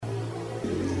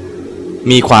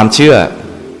มีความเชื่อ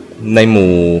ในห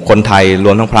มู่คนไทยร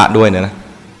วมทั้งพระด้วยนะ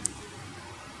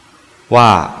ว่า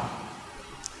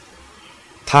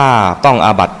ถ้าต้องอ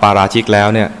าบัติปาราชิกแล้ว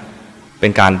เนี่ยเป็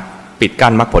นการปิด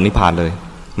กั้นมรรคผลนิพพานเลย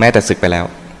แม้แต่ศึกไปแล้ว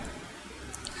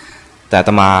แต่อาต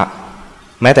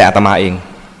มาเอง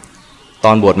ต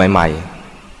อนบวชใหม่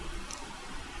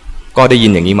ๆก็ได้ยิ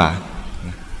นอย่างนี้มา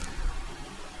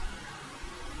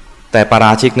แต่ปาร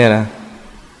าชิกเนี่ยนะ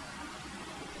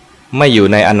ไม่อยู่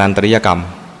ในอนันตริยกรรม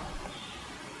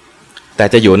แต่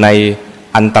จะอยู่ใน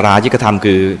อันตรายิกธรรม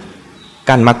คือ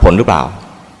กั้นมรรคผลหรือเปล่า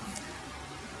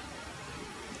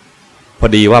พอ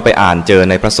ดีว่าไปอ่านเจอ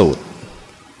ในพระสู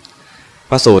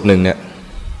ตรหนึ่งเนี่ย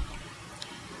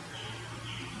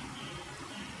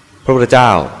พระพุทธเจ้า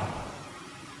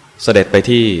เสด็จไป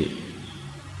ที่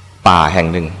ป่าแห่ง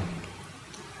หนึ่ง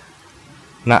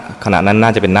ณขณะนั้นน่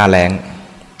าจะเป็นหน้าแล้ง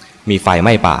มีไฟไห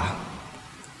ม้ป่า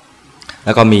แ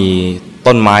ล้วก็มี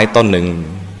ต้นไม้ต้นหนึ่ง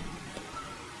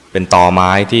เป็นตอไ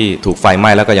ม้ที่ถูกไฟไหม้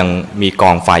แล้วก็ยังมีก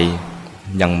องไฟ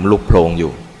ยังลุกโผล่อ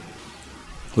ยู่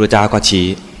พระพุทธเจ้าก็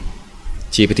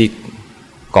ชี้ไปที่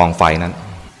กองไฟนั้น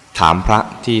ถามพระ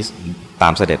ที่ตา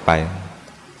มเสด็จไป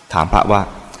ถามพระว่า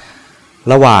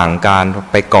ระหว่างการ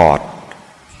ไปกอด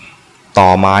ตอ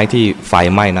ไม้ที่ไฟ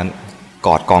ไหม้นั้นก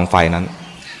อดกองไฟนั้น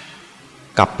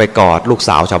กับไปกอดลูกส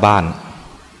าวชาวบ้าน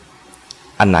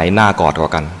อันไหนน่ากอดกว่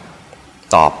ากัน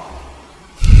ตอบ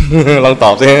ลองต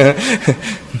อบสิ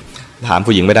ถาม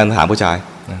ผู้หญิงไม่ได้ถามผู้ชาย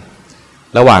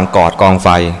ระหว่างกอดกองไฟ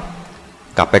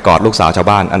กับไปกอดลูกสาวชาว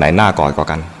บ้านอันไหนน่ากอดกว่า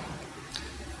กัน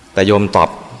แต่โยม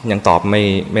ยังตอบไ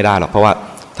ม่ได้หรอกเพราะว่า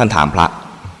ท่านถามพ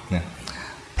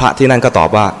ระที่นั่นก็ตอบ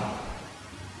ว่า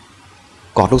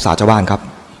กอดลูกสาวชาวบ้านครับ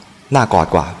น่ากอด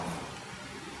กว่า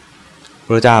พ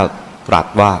ระเจ้าตรัส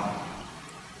ว่า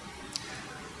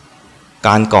ก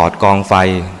ารกอดกองไฟ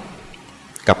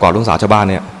กับกอดลูกสาวชาวบ้าน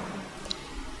เนี่ย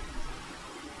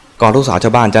กอดลูกสาวช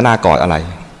าวบ้านจะน่ากอดอะไร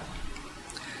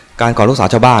การกอดลูกสาว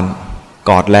ชาวบ้าน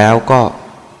กอดแล้วก็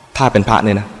ถ้าเป็นพระเ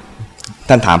นี่ยนะ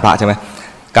ท่านถามพระใช่ไหม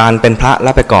การเป็นพระแล้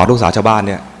วไปกอดลูกสาวชาวบ้านเ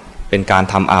นี่ยเป็นการ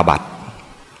ทำอาบัติ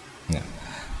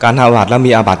การทำอาบัติแล้ว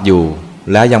มีอาบัติอยู่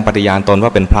แล้วยังปฏิญาณตนว่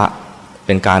าเป็นพระเ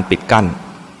ป็นการปิดกั้น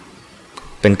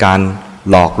เป็นการ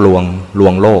หลอกล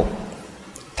วงโลก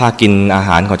ถ้ากินอาห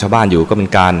ารของชาวบ้านอยู่ก็เป็น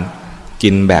การกิ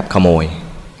นแบบขโมย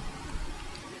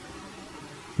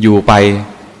อยู่ไป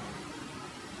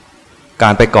กา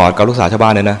รไปกอดกับลูกสาวชาวบ้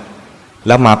านเนี่ยนะแ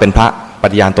ล้วมาเป็นพระป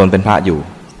ฏิญาณตนเป็นพระอยู่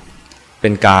เป็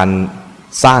นการ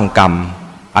สร้างกรรม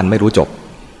อันไม่รู้จบ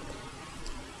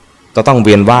จะต้องเ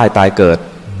วียนว่ายตายเกิด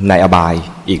ในอบาย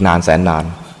อีกนานแสนนาน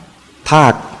ถ้า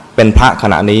เป็นพระข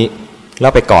ณะนี้แล้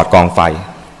วไปกอดกองไฟ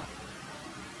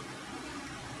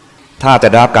ถ้าจะ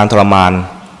ได้รับการทรมาน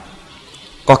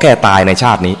ก็แค่ตายในช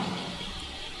าตินี้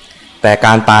แต่ก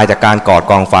ารตายจากการกอด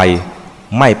กองไฟ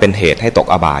ไม่เป็นเหตุให้ตก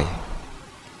อบาย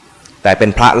แต่เป็น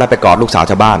พระแล้วไปกอดลูกสาว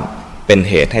ชาวบ้านเป็น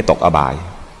เหตุให้ตกอบาย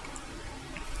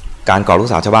การกอดลูก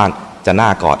สาวชาวบ้านจะน่า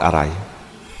กอดอะไร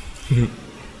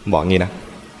บอกงี้นะ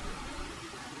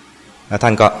แล้วท่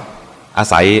านก็อา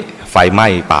ศัยไฟไหม้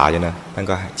ป่าอยู่นะท่าน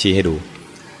ก็ชี้ให้ดู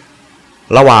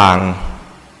ระหว่าง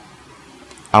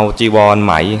เอาจีวรไ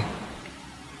หม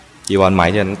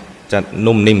จะ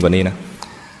นุ่มนิ่มกว่านี้นะ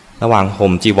ระหว่างห่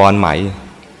มจีวรไหม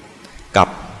กับ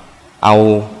เอา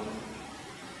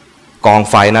กอง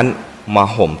ไฟนั้นมา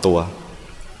ห่มตัว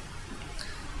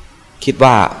คิด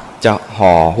ว่าจะห่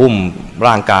อหุ้ม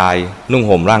ร่างกายนุ่ง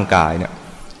ห่มร่างกายเนี่ย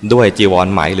ด้วยจีวร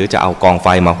ไหมหรือจะเอากองไฟ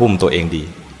มาหุ้มตัวเองดี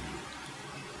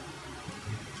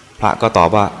พระก็ตอบ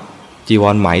ว่าจีว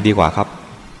รไหมดีกว่าครับ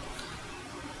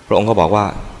พระองค์ก็บอกว่า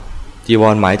จีว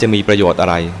รไหมจะมีประโยชน์อะ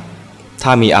ไรถ้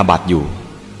ามีอาบัติอ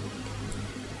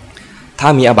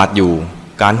ยู่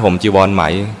การห่มจีวรไหม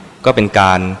ก็เป็นก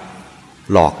าร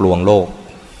หลอกลวงโลก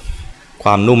คว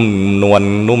ามนุ่มนวล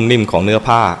นุ่มนิ่มของเนื้อ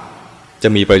ผ้าจะ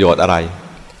มีประโยชน์อะไร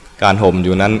การห่มอ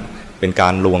ยู่นั้นเป็นกา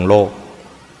รลวงโลก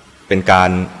เป็นกา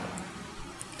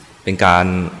ร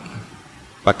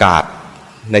ประกาศ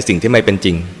ในสิ่งที่ไม่เป็นจ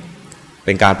ริงเ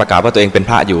ป็นการประกาศว่าตัวเองเป็น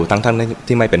พระอยู่ทั้ง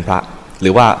ที่ไม่เป็นพระหรื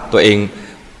อว่าตัวเอง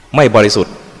ไม่บริสุท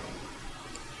ธิ์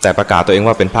แต่ประกาศตัวเอง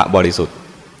ว่าเป็นพระบริสุทธิ์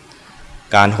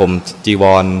การห่มจีว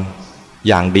ร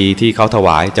อย่างดีที่เขาถว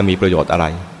ายจะมีประโยชน์อะไร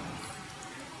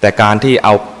แต่การที่เอ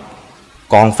า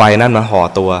กองไฟนั้นมาห่อ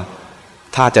ตัว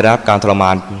ถ้าจะได้รับการทรม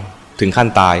านถึงขั้น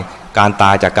ตายการต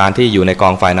ายจากการที่อยู่ในกอ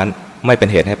งไฟนั้นไม่เป็น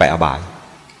เหตุให้ไปอบาย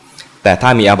แต่ถ้า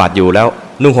มีอาบัติอยู่แล้ว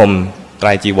นุ่งห่มไตร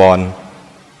จีวร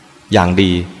อย่าง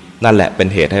ดีนั่นแหละเป็น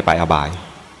เหตุให้ไปอบาย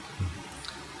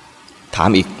ถาม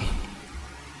อีก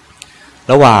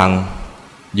ระหว่าง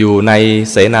อยู่ใน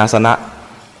เสนาสนะ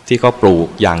ที่เขาปลูก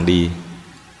อย่างดี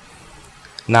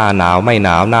หน้าหนาวไม่หน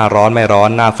าวหน้าร้อนไม่ร้อน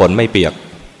หน้าฝนไม่เปียก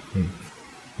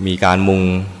มีการมุง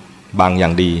บังอย่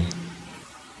างดี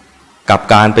กับ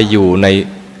การไปอยู่ใน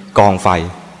กองไฟ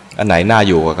อันไหนน่า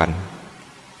อยู่กว่ากัน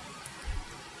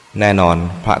แน่นอน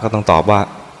พระก็ต้องตอบว่า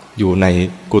อยู่ใน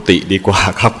กุฏิดีกว่า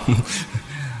ครับ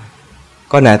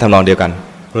ก็ในทำนองเดียวกัน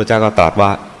พระเจ้าก็ตรัสว่า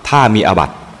ถ้ามีอาบั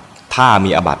ติ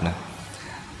นะ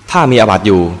ถ้ามีอาบัติอ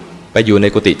ยู่ไปอยู่ใน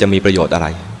กุฏิจะมีประโยชน์อะไร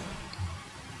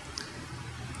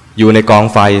อยู่ในกอง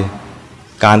ไฟ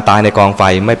การตายในกองไฟ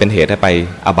ไม่เป็นเหตุให้ไป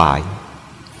อบาย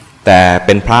แต่เ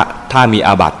ป็นพระถ้ามีอ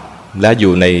าบัติและอ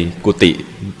ยู่ในกุฏิ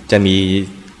จะมี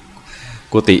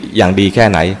กุฏิอย่างดีแค่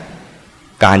ไหน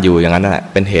การอยู่อย่างนั้นแหละ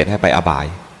เป็นเหตุให้ไปอบาย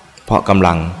เพราะกำ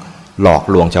ลังหลอก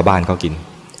ลวงชาวบ้านเขากิน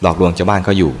หลอกลวงชาวบ้านเข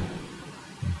าอยู่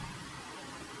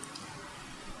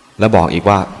แล้วบอกอีก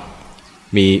ว่า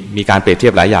มีการเปรียบเที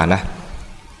ยบหลายอย่างนะ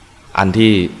อัน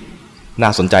ที่น่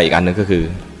าสนใจอีกอันหนึ่งก็คือ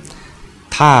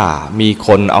ถ้ามีค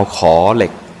นเอาขอเหล็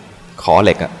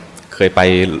กอ่ะเคยไป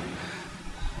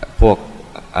พวก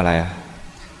อะไร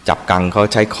จับกังเขา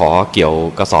ใช้ขอเกี่ยว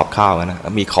กระสอบข้าวนะ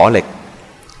มีขอเหล็ก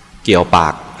เกี่ยวปา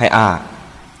กให้อ้า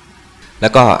แล้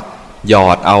วก็หยอ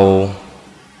ดเอา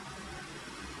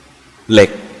เหล็ก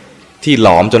ที่หล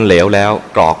อมจนเหลวแล้ว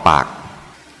กรอกปาก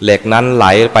เหล็กนั้นไหล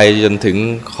ไปจนถึง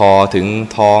คอถึง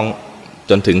ท้อง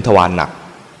จนถึงทวารหนัก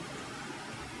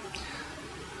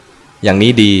อย่าง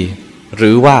นี้ดีห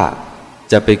รือว่า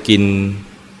จะไปกิน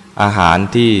อาหาร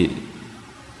ที่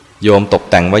โยมตก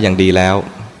แต่งไว้อย่างดีแล้ว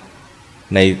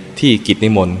ในที่กิจนิ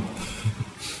มนต์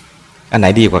อันไหน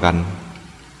ดีกว่ากัน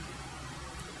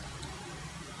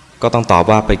ก็ต้องตอบ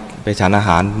ว่าไปฉันอาห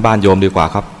ารบ้านโยมดีกว่า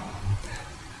ครับ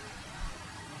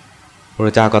พร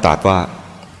ะเจ้าก็ตรัสว่า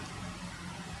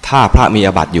ถ้าพระมีอ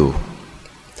าบัติอยู่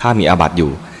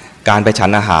การไปฉั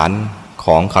นอาหารข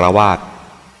องฆราวาส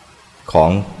ของ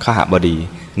ขหบดี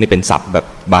นี่เป็นศัพท์แบบ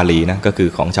บาลีนะก็คือ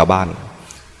ของชาวบ้าน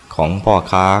ของพ่อ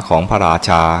ค้าของพระรา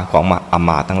ชาของอำ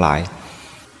มาตย์ทั้งหลาย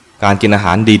การกินอาห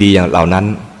ารดีๆอย่างเหล่านั้น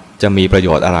จะมีประโย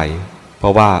ชน์อะไรเพรา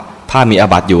ะว่าถ้ามีอา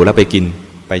บัติอยู่แล้วไปกิน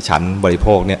ไปฉันบริโภ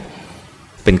คเนี่ย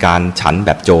เป็นการฉันแบ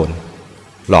บโจร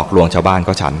หลอกลวงชาวบ้าน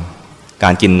ก็ฉันกา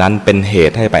รกินนั้นเป็นเห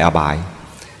ตุให้ไปอบาย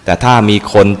แต่ถ้ามี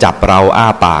คนจับเราอ้า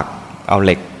ปากเอาเห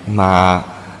ล็ก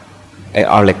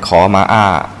ขอมาอ้า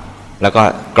แล้วก็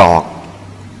กรอ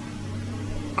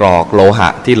กโลหะ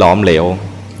ที่หลอมเหลว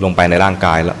ลงไปในร่างก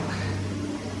ายแล้ว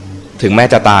ถึงแม้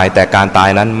จะตายแต่การตาย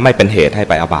นั้นไม่เป็นเหตุให้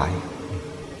ไปอบาย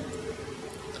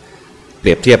เป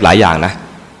รียบเทียบหลายอย่างนะ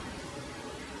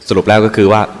สรุปแล้วก็คือ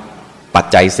ว่าปัจ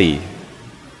จัย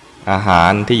4อาหา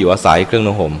รที่อยู่อาศัยเครื่อง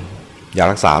นุ่งห่มยา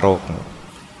รักษาโรค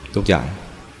ทุกอย่าง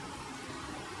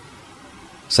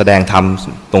แสดงธรรม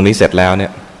ตรงนี้เสร็จแล้วเนี่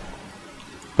ย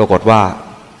ปรากฏว่า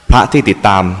พระที่ติดต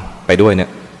ามไปด้วยเนี่ย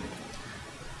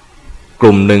ก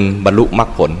ลุ่มหนึ่งบรรลุมรรค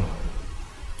ผล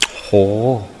โห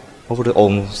พระพุทธอ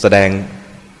งค์แสดง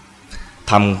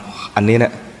ธรรมอันนี้เนี่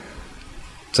ย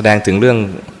แสดงถึงเรื่อง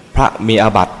พระมีอา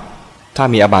บัติถ้า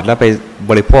มีอาบัติแล้วไป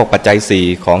บริโภคปัจจัย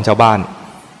4ของชาวบ้าน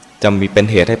จะมีเป็น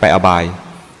เหตุให้ไปอบาย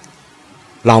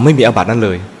เราไม่มีอาบัตินั่นเล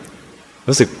ย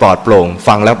รู้สึกปลอดโปร่ง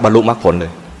ฟังแล้วบรรลุมรรคผลเล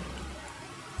ย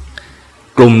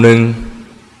กลุ่มหนึ่ง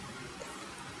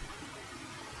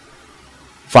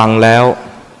ฟังแล้ว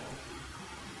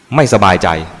ไม่สบายใจ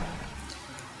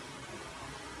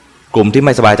กลุ่มที่ไ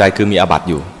ม่สบายใจคือมีอาบัติ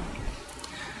อยู่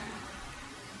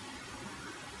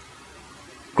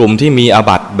กลุ่มที่มีอา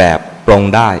บัติแบบปรง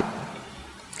ได้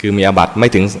คือมีอาบัติไม่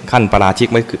ถึงขั้นปาราชิก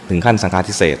ไม่ถึงขั้นสังฆา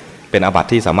ทิเศษเป็นอาบัติ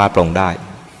ที่สามารถปรงได้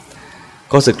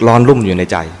ก็สึกร้อนรุ่มอยู่ใน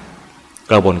ใจ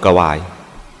กระวนกระวาย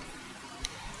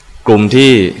กลุ่ม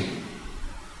ที่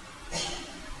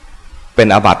เป็น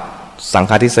อาบัติสัง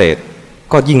ฆาทิเศษ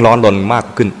ก็ยิ่งร้อนรนมาก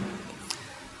ขึ้น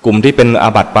กลุ่มที่เป็นอา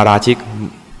บัติปาราชิก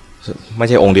ไม่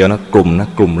ใช่องค์เดียวนะกลุ่ม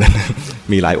เลยนะ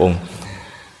มีหลายองค์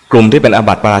กลุ่มที่เป็นอา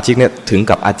บัติปาราชิกเนี่ยถึง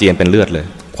กับอาเจียนเป็นเลือดเลย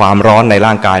ความร้อนใน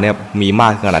ร่างกายเนี่ยมีมา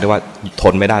กขนาดที่ว่าท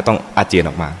นไม่ได้ต้องอาเจียน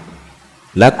ออกมา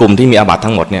และกลุ่มที่มีอาบัติ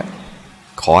ทั้งหมดเนี่ย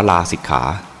ขอลาสิกขา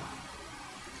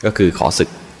ก็คือขอสึก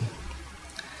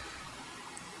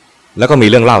แล้วก็มี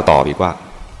เรื่องเล่าต่ออีกว่า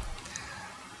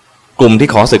กลุ่มที่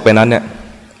ขอสึกไปนั้นเนี่ย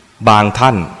บางท่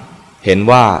านเห็น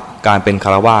ว่าการเป็นฆ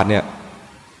ราวาสเนี่ย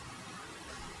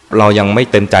เรายังไม่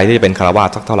เต็มใจที่จะเป็นฆราวาส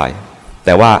สักเท่าไหร่แ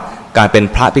ต่ว่าการเป็น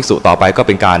พระภิกษุต่อไปก็เ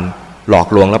ป็นการหลอก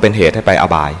ลวงและเป็นเหตุให้ไปอ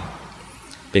บาย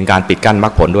เป็นการปิดกั้นมร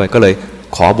รคผลด้วยก็เลย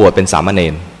ขอบวชเป็นสามเณ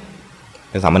ร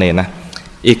นะ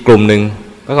อีกกลุ่มหนึ่ง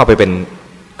ก็ไปเป็น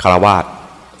ฆราวาส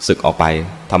สึกออกไป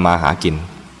ทำมาหากิน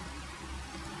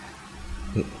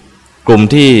กลุ่ม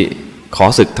ที่ขอ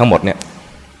สึกทั้งหมดเนี่ย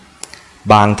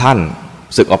บางท่าน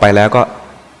สึกออกไปแล้วก็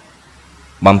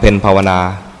บำเพ็ญภาวนา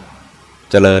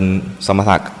เจริญสม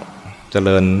ถะเจ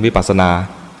ริญวิปัสสนา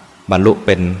บรรลุเ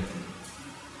ป็น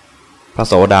พระ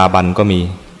โสดาบันก็มี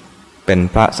เป็น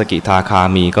พระสกิทาคา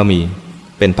มีก็มี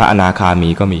เป็นพระอนาคามี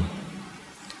ก็มี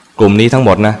กลุ่มนี้ทั้งหม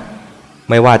ดนะ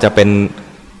ไม่ว่าจะเป็น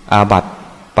อาบัติ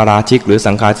ปาราชิกหรือ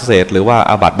สังฆาทิเศษหรือว่า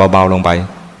อาบัติเบาๆลงไป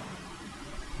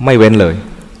ไม่เว้นเลย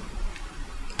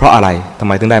เพราะอะไรทำไ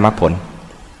มถึงได้มรรคผล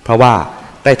เพราะว่า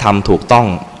ได้ทำถูกต้อง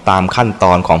ตามขั้นต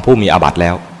อนของผู้มีอาบัติแล้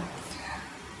ว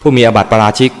ผู้มีอาบัติปารา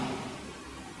ชิก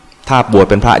ถ้าบวช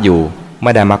เป็นพระอยู่ไ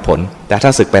ม่ได้มรรคผลแต่ถ้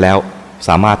าศึกไปแล้วส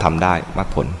ามารถทำได้มรรค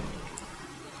ผล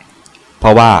เพร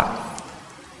าะว่า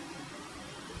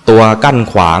ตัวกั้น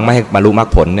ขวางไม่ให้บรรลุมรรค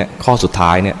ผลเนี่ยข้อสุดท้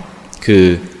ายเนี่ยคือ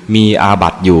มีอาบั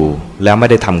ติอยู่แล้วไม่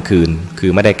ได้ทำคืนคื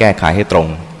อไม่ได้แก้ไขให้ตรง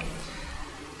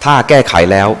ถ้าแก้ไข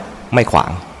แล้วไม่ขวา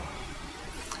ง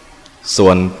ส่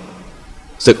วน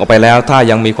ศึกออกไปแล้วถ้า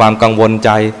ยังมีความกังวลใจ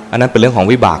อันนั้นเป็นเรื่องของ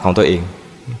วิบากของตัวเอง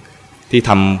ที่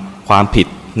ทำความผิด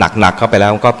หนักๆเข้าไปแล้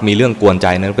วก็มีเรื่องกวนใจ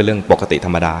นั้นเป็นเรื่องปกติธร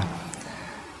รมดา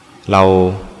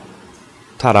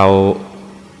ถ้าเรา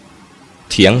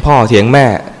เถียงพ่อเถียงแม่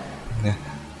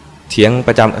เถียงป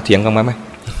ระจำเถียงกันไหม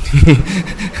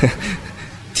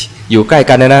อยู่ใกล้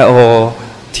กันนะโอ้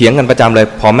เถียงกันประจำเลย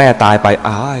พอแม่ตายไป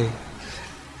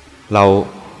เรา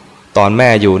ตอนแม่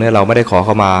อยู่เนี่ยเราไม่ได้ขอเ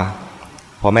ข้ามา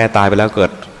พอแม่ตายไปแล้วเกิ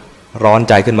ดร้อน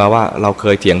ใจขึ้นมาว่าเราเค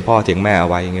ยเถียงพ่อเถียงแม่เอา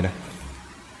ไว้อย่างนี้นะ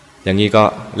อย่างนี้ก็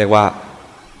เรียกว่า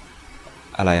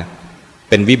อะไร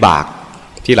เป็นวิบาก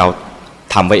ที่เรา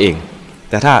ทำไว้เอง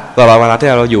แต่ถ้าตลอดเวลาที่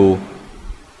เราอยู่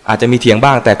อาจจะมีเถียงบ้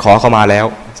างแต่ขอเข้ามาแล้ว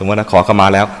สมมตินะขอเข้ามา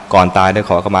แล้วก่อนตายได้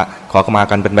ขอเข้ามา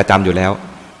กันเป็นประจำอยู่แล้ว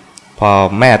พอ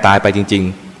แม่ตายไปจริง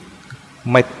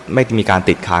ๆไม่มีการ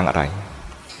ติดค้างอะไร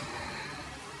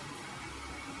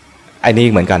ไอ้นี่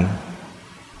เหมือนกัน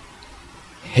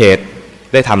เหตุ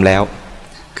ได้ทำแล้ว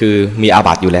คือมีอา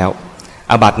บัติอยู่แล้ว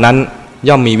อาบัตินั้น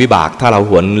ย่อมมีวิบากถ้าเรา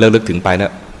หวนระลึกถึงไปน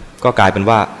ะก็กลายเป็น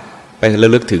ว่าไประ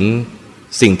ลึกถึง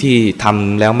สิ่งที่ท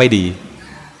ำแล้วไม่ดี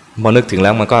พอนึกถึงแล้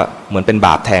วมันก็เหมือนเป็นบ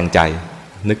าปแทงใจ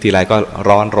นึกทีไรก็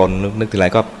ร้อนรนนึกทีไร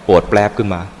ก็ปวดแปรบขึ้น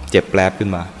มาเจ็บแปรบขึ้น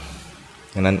มา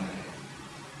ดังนั้น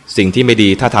สิ่งที่ไม่ดี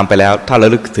ถ้าทำไปแล้วถ้าระ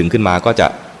ลึกถึงขึ้นมาก็จะ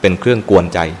เป็นเครื่องกวน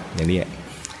ใจอย่างนี้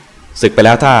สึกไปแ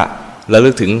ล้วถ้าระลึ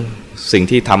กถึงสิ่ง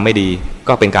ที่ทำไม่ดี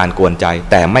ก็เป็นการกวนใจ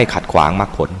แต่ไม่ขัดขวางมรร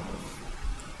คผล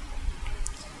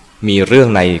มีเรื่อง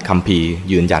ในคัมภีร์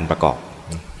ยืนยันประกอบ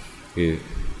คือ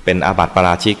เป็นอาบัติปาร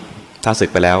าชิกถ้าสึก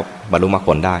ไปแล้วบรรลุมรรคผ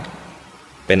ลได้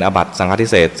เป็นอาบัติสังฆาทิ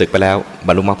เศษสึกไปแล้วบ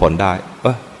รรลุมรรคผลได้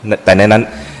แต่ในนั้น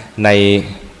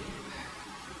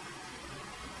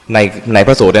ในพ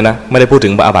ระสูตรเนี่ยนะไม่ได้พูดถึ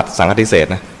งอาบัติสังฆาทิเศษ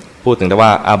นะพูดถึงแต่ว่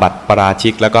าอาบัติปาราชิ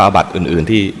กแล้วก็อาบัติอื่น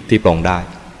ๆที่ปรงได้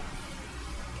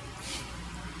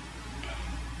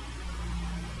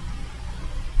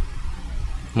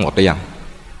หมดหรือยัง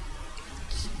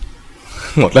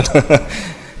หมดแล้ว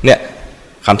เนี่ย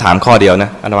คำถามข้อเดียวนะ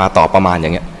อาตมาตอบประมาณอย่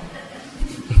างเงี้ย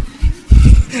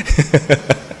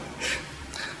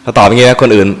ถ้าตอบอย่างงี้นะคน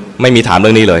อื่นไม่มีถามเ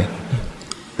รื่องนี้เลย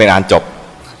เป็นงานจบ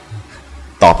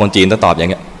ตอบคนจีนต้องตอบอย่าง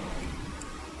เงี้ย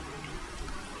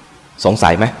สงสั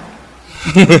ยไหม